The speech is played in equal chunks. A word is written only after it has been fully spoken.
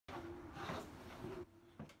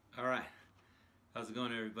All right, how's it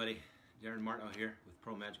going, everybody? Darin Martineau here with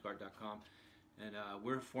ProMagicArt.com, and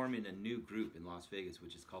we're forming a new group in Las Vegas,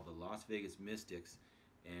 which is called the Las Vegas Mystics,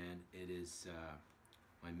 and it is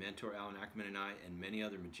my mentor Allan, Ackerman, and I, and many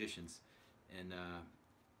other magicians, and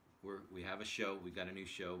we have a show. We got a new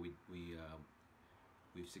show.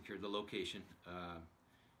 We've secured the location.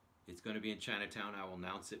 It's going to be in Chinatown. I will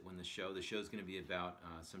announce it when the show is going to be about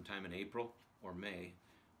sometime in April or May.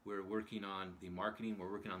 We're working on the marketing,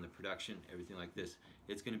 we're working on the production, everything like this.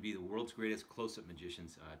 It's going to be the world's greatest close-up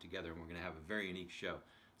magicians together, and we're going to have a very unique show.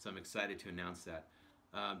 So I'm excited to announce that.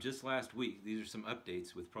 Just last week, these are some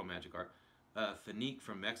updates with Pro Magic Art. Fanique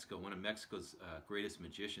from Mexico, one of Mexico's greatest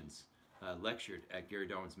magicians, lectured at Gary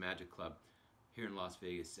Darwin's Magic Club here in Las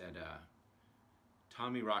Vegas at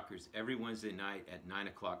Tommy Rockers every Wednesday night at 9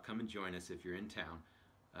 o'clock. Come and join us if you're in town.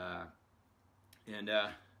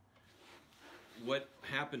 What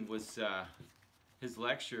happened was his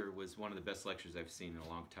lecture was one of the best lectures I've seen in a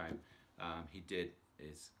long time. He did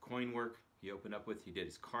his coin work, he opened up with, he did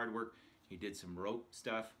his card work, he did some rope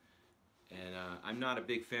stuff. And I'm not a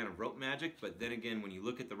big fan of rope magic, but then again, when you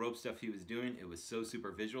look at the rope stuff he was doing, it was so super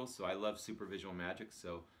visual, so I love super visual magic.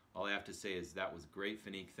 So all I have to say is that was great,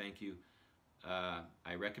 Fanique, thank you.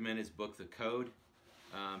 I recommend his book, The Code.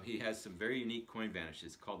 He has some very unique coin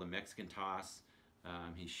vanishes called the Mexican Toss.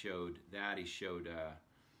 He showed that. He showed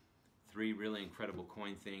 3 really incredible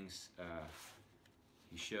coin things.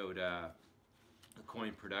 He showed a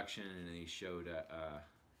coin production, and then he showed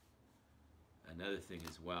another thing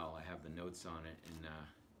as well. I have the notes on it, and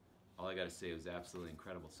all I got to say was absolutely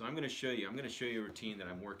incredible. So I'm going to show you. I'm going to show you a routine that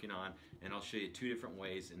I'm working on, and I'll show you 2 different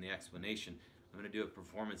ways in the explanation. I'm going to do a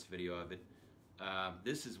performance video of it.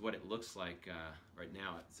 This is what it looks like right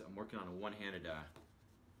now. I'm working on a one-handed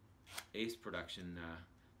ace production.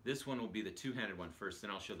 This one will be the two-handed one first, then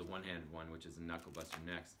I'll show the one-handed one, which is a knuckle buster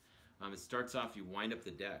next. It starts off, you wind up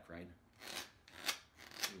the deck, right?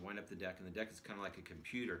 You wind up the deck, and the deck is kind of like a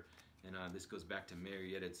computer, and this goes back to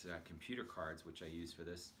Mariette's computer cards, which I use for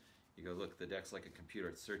this. You go, look, the deck's like a computer.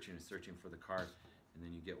 It's searching and searching for the card, and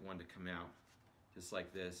then you get one to come out, just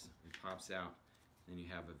like this. It pops out. Then you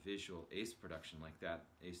have a visual ace production like that.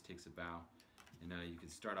 Ace takes a bow, and you can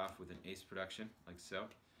start off with an ace production, like so.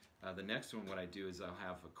 The next one, what I do is I'll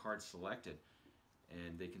have a card selected,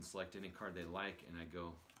 and they can select any card they like, and I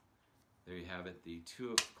go, there you have it, the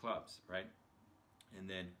 2 of clubs, right? And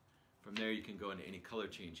then from there you can go into any color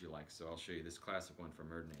change you like. So I'll show you this classic one from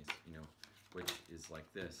Erdnase, which is like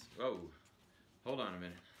this. Whoa, hold on a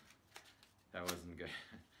minute. That wasn't good.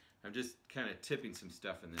 I'm just kind of tipping some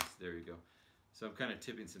stuff in this. There you go. So I'm kind of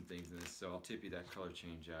tipping some things in this, so I'll tip you that color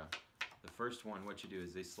change out. The first one, what you do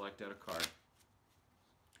is they select out a card.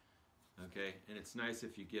 Okay, and it's nice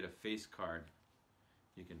if you get a face card.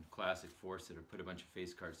 You can classic force it or put a bunch of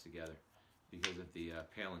face cards together because of the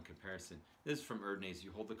pale in comparison. This is from Erdnase.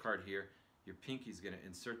 You hold the card here. Your pinky's going to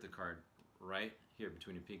insert the card right here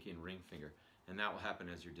between your pinky and ring finger, and that will happen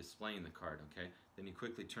as you're displaying the card. Okay, then you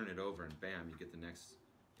quickly turn it over, and bam, you get the next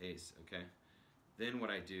ace. Okay, then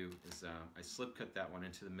what I do is I slip cut that one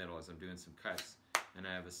into the middle as I'm doing some cuts, and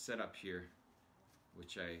I have a setup here,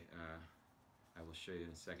 which I will show you in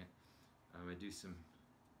a second. I do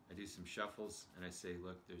some shuffles, and I say,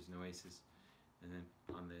 look, there's no aces. And then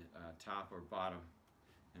on the top or bottom,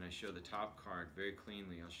 and I show the top card very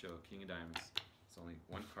cleanly. I'll show a king of diamonds. It's only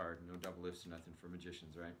one card, no double lifts or nothing for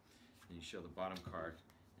magicians, right? And you show the bottom card,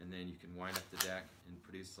 and then you can wind up the deck and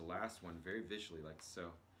produce the last one very visually, like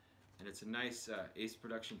so. And it's a nice ace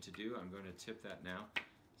production to do. I'm going to tip that now.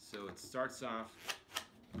 So it starts off,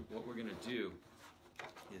 what we're going to do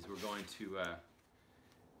is we're going to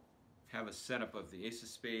have a setup of the ace of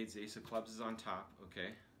spades, ace of clubs is on top, okay?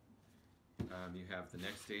 You have the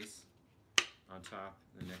next ace on top,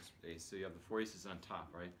 the next ace. So you have the 4 aces on top,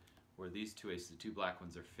 right? Where these 2 aces, the 2 black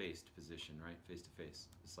ones, are faced position, right? Face to face,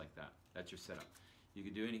 just like that. That's your setup. You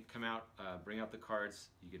can do any, come out, bring out the cards.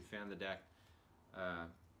 You can fan the deck,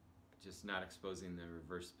 just not exposing the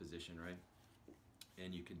reverse position, right?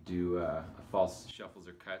 And you can do false shuffles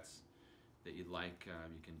or cuts that you'd like.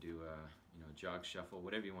 You can do a jog shuffle,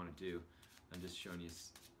 whatever you want to do. I'm just showing you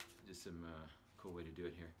just some cool way to do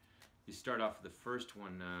it here. You start off with the first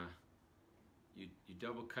one. You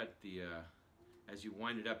double cut the. As you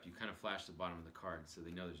wind it up, you kind of flash the bottom of the card so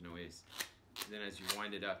they know there's no ace. And then as you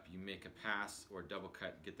wind it up, you make a pass or a double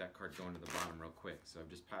cut, get that card going to the bottom real quick. So I've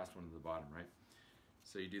just passed one to the bottom, right?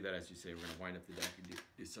 So you do that as you say, we're going to wind up the deck and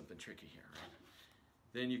do something tricky here, right?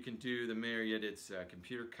 Then you can do the Mariette's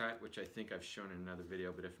computer cut, which I think I've shown in another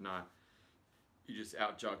video, but if not, you just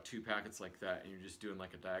out jog 2 packets like that, and you're just doing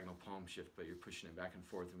like a diagonal palm shift, but you're pushing it back and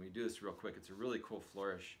forth. And we do this real quick. It's a really cool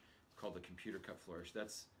flourish. called the computer cut flourish.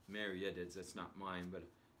 That's Mariette's, that's not mine, but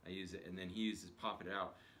I use it. And then he uses pop it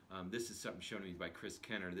out. This is something shown to me by Chris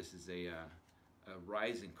Kenner. This is a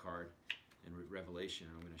rising card in Revelation,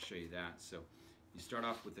 and I'm going to show you that. So you start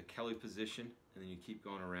off with the Kelly position, and then you keep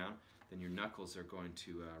going around. Then your knuckles are going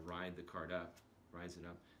to rise it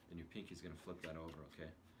up. Then your pinky's going to flip that over, okay?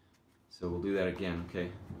 So we'll do that again,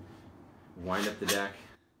 okay? Wind up the deck.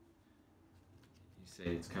 You say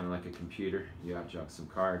it's kind of like a computer. You jog some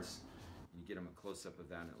cards. You get them a close-up of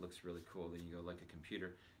that, and it looks really cool. Then you go like a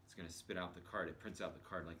computer. It's going to spit out the card. It prints out the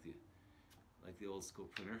card like the old school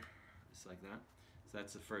printer, just like that. So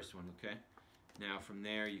that's the first one, okay? Now from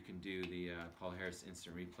there you can do the Paul Harris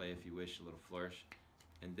instant replay if you wish, a little flourish.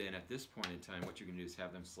 And then at this point in time, what you're going to do is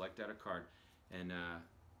have them select out a card, and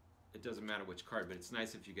it doesn't matter which card, but it's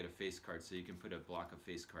nice if you get a face card, so you can put a block of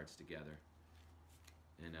face cards together.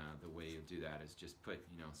 And the way you do that is just put,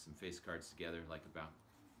 some face cards together, like about,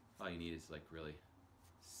 all you need is like really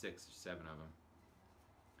 6 or 7 of them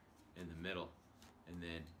in the middle. And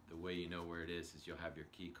then the way you know where it is you'll have your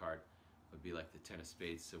key card would be like the 10 of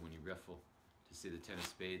spades. So when you riffle to see the 10 of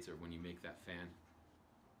spades, or when you make that fan,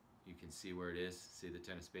 you can see where it is, see the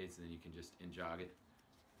 10 of spades, and then you can just jog it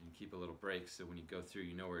and keep a little break. So when you go through,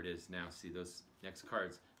 you know where it is. Now see those next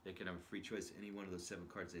cards, they can have a free choice, any one of those 7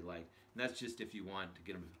 cards they like. And that's just if you want to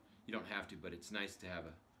get them. You don't have to, but it's nice to have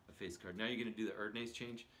a face card. Now you're going to do the Erdnase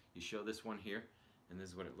change. You show this one here, and this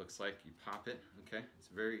is what it looks like. You pop it, okay? It's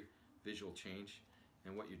a very visual change.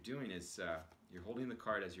 And what you're doing is you're holding the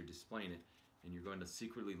card as you're displaying it, and you're going to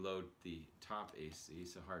secretly load the top ace, the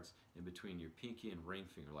ace of hearts, in between your pinky and ring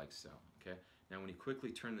finger, like so, okay? Now when you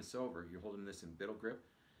quickly turn this over, you're holding this in biddle grip,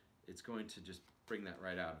 it's going to just bring that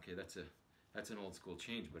right out, okay? That's an old school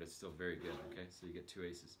change, but it's still very good, okay? So you get 2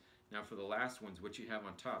 aces. Now for the last ones, what you have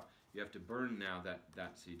on top, you have to burn now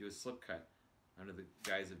that so you do a slip cut. Under the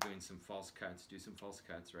guise of doing some false cuts, do some false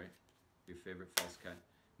cuts, right? Your favorite false cut.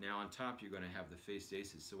 Now on top, you're going to have the faced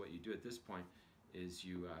aces. So what you do at this point is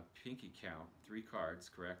you pinky count 3 cards,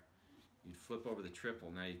 correct? You'd flip over the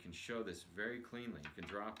triple. Now you can show this very cleanly. You can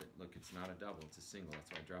drop it. Look, it's not a double, it's a single.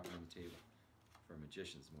 That's why I drop it on the table. For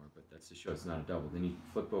magicians more, but that's to show it's not a double. Then you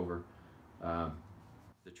flip over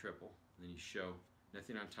the triple, and then you show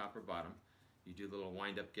nothing on top or bottom. You do a little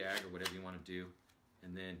wind-up gag or whatever you want to do,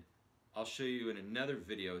 and then I'll show you in another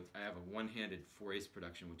video. I have a one-handed 4-ace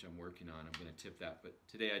production which I'm working on. I'm going to tip that, but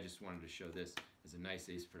today I just wanted to show this as a nice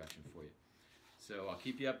ace production for you. So I'll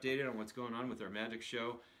keep you updated on what's going on with our magic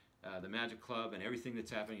show, the Magic Club, and everything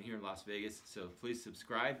that's happening here in Las Vegas. So please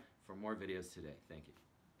subscribe for more videos today. Thank you.